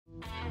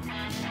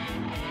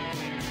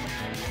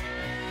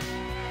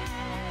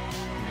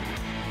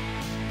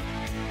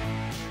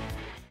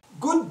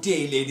Good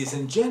day, ladies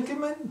and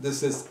gentlemen.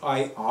 This is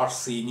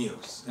IRC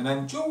News, and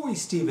I'm Joey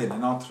Stephen,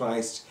 an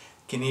authorized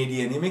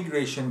Canadian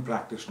immigration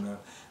practitioner,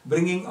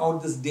 bringing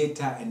out this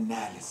data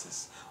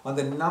analysis on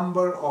the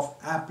number of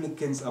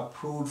applicants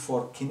approved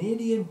for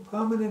Canadian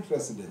permanent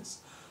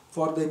residence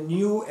for the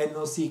new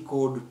NOC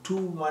code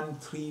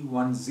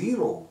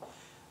 21310,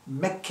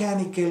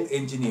 mechanical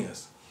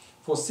engineers,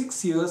 for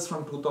 6 years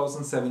from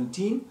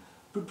 2017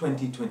 to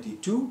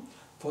 2022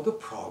 for the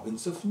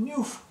Province of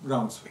New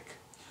Brunswick.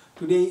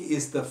 Today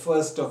is the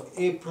 1st of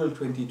April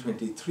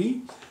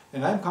 2023,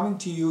 and I'm coming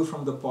to you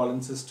from the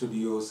Polinsys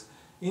studios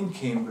in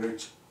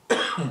Cambridge,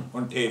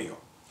 Ontario.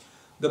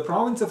 The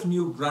Province of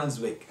New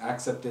Brunswick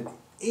accepted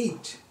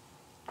 8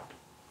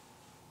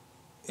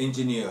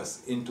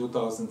 engineers in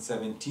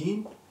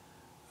 2017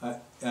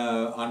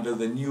 under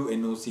the new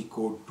NOC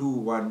code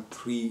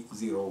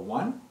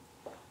 21301,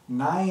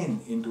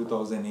 9 in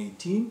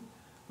 2018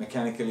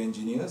 mechanical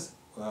engineers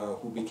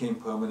who became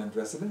permanent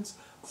residents.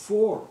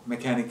 4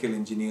 mechanical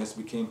engineers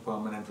became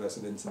permanent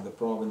residents in the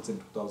province in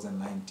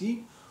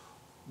 2019,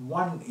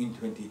 1 in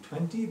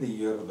 2020, the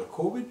year of the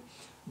COVID,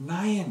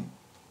 9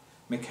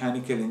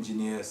 mechanical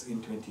engineers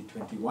in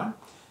 2021,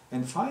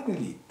 and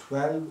finally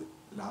 12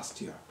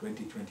 last year,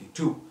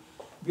 2022.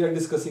 We are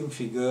discussing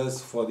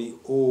figures for the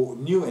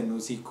new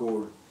NOC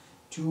code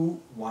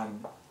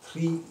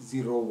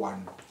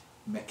 21301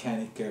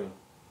 mechanical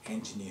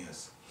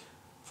engineers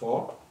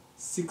for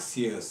 6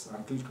 years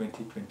until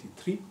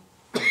 2023.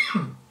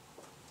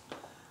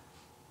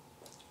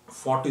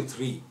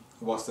 43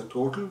 was the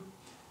total,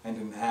 and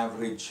an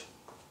average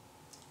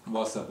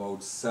was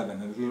about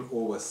 7, a little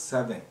over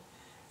 7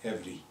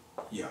 every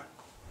year.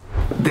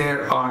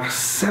 There are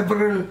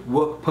several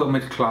work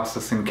permit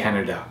classes in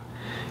Canada.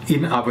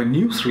 In our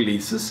news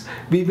releases,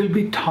 we will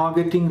be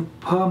targeting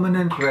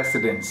permanent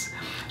residents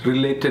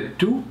related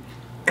to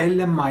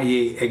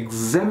LMIA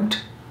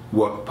exempt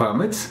work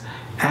permits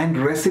and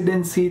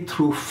residency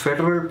through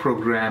federal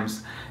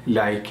programs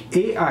like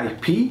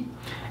AIP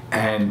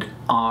and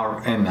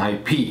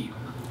RNIP.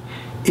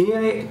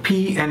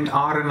 AIP and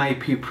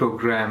RNIP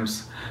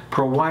programs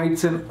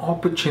provides an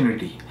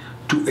opportunity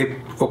to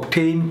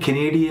obtain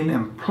Canadian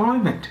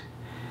employment,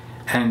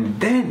 and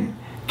then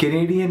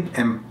Canadian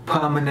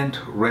permanent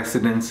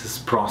residence is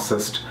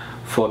processed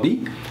for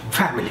the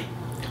family.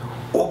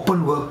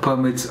 Open work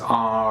permits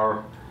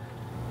are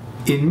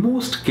in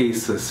most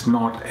cases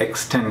not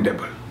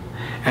extendable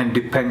and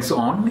depends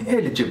on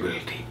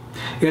eligibility.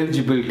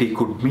 Eligibility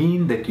could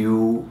mean that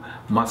you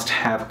must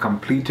have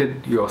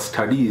completed your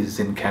studies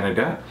in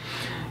Canada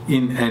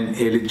in an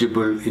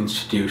eligible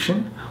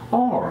institution,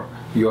 or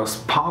your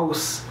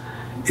spouse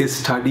is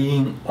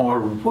studying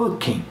or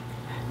working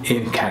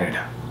in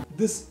Canada.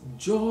 This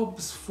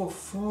Jobs for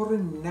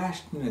Foreign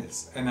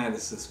Nationals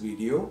analysis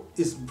video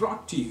is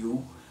brought to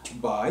you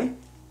by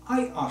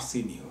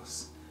IRC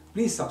News.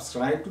 Please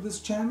subscribe to this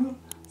channel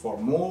for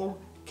more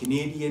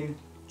Canadian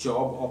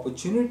job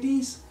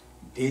opportunities,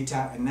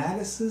 data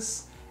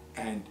analysis,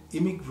 and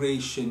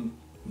immigration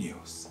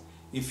news.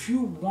 If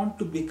you want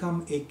to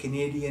become a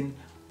Canadian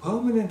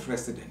permanent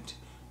resident,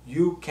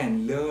 you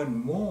can learn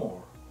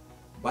more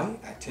by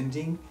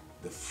attending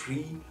the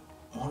free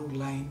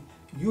online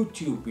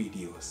YouTube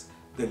videos,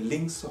 the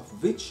links of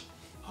which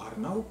are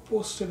now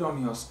posted on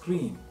your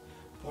screen,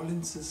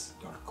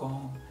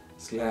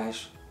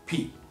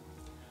 polinsys.com/p.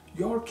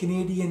 Your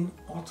Canadian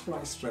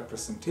authorized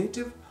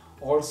representative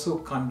also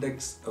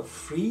conducts a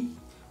free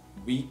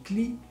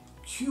weekly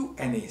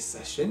Q&A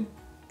session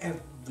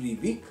every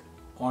week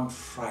on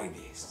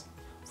Fridays.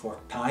 For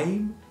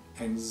time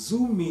and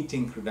Zoom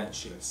meeting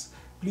credentials,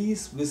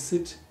 please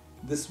visit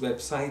this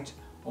website,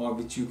 or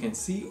which you can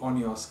see on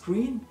your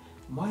screen,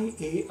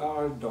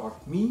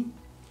 myar.me.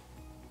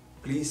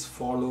 Please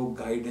follow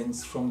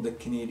guidance from the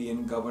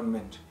Canadian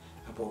government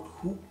about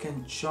who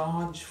can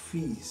charge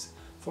fees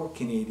for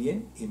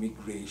Canadian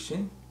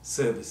immigration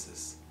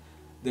services.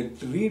 The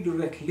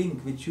redirect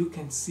link, which you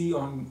can see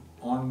on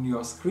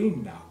your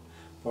screen now,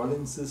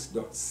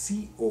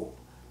 polinsys.co/rep,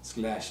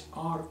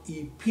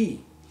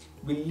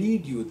 will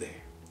lead you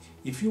there.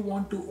 If you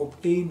want to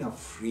obtain a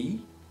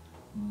free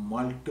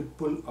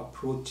multiple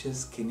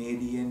approaches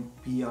Canadian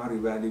PR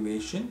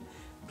evaluation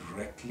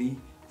directly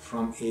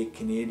from a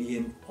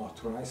Canadian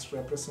authorized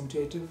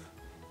representative,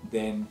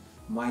 then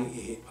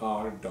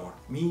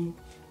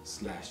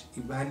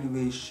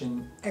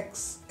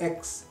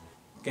myar.me/evaluationxx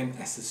can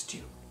assist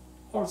you.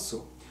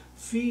 Also,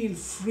 feel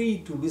free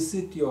to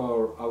visit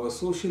our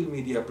social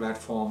media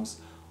platforms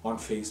on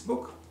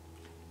Facebook,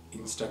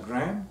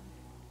 Instagram,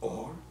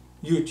 or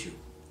YouTube.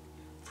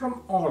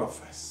 From all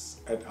of us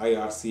at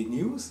IRC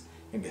News,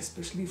 and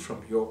especially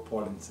from your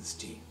Polinsys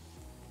team,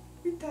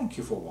 we thank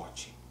you for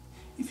watching.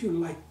 If you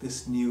like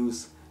this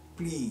news,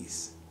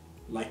 please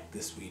like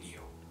this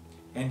video.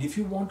 And if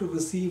you want to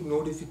receive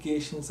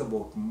notifications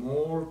about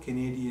more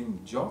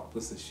Canadian job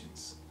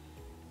positions,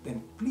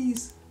 then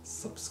please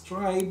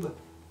subscribe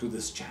to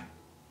this channel.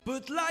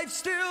 But life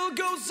still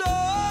goes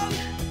on.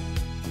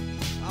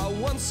 I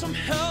want some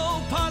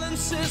help,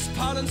 Polinsys,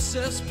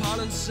 Polinsys,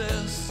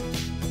 Polinsys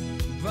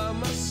by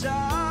my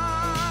side.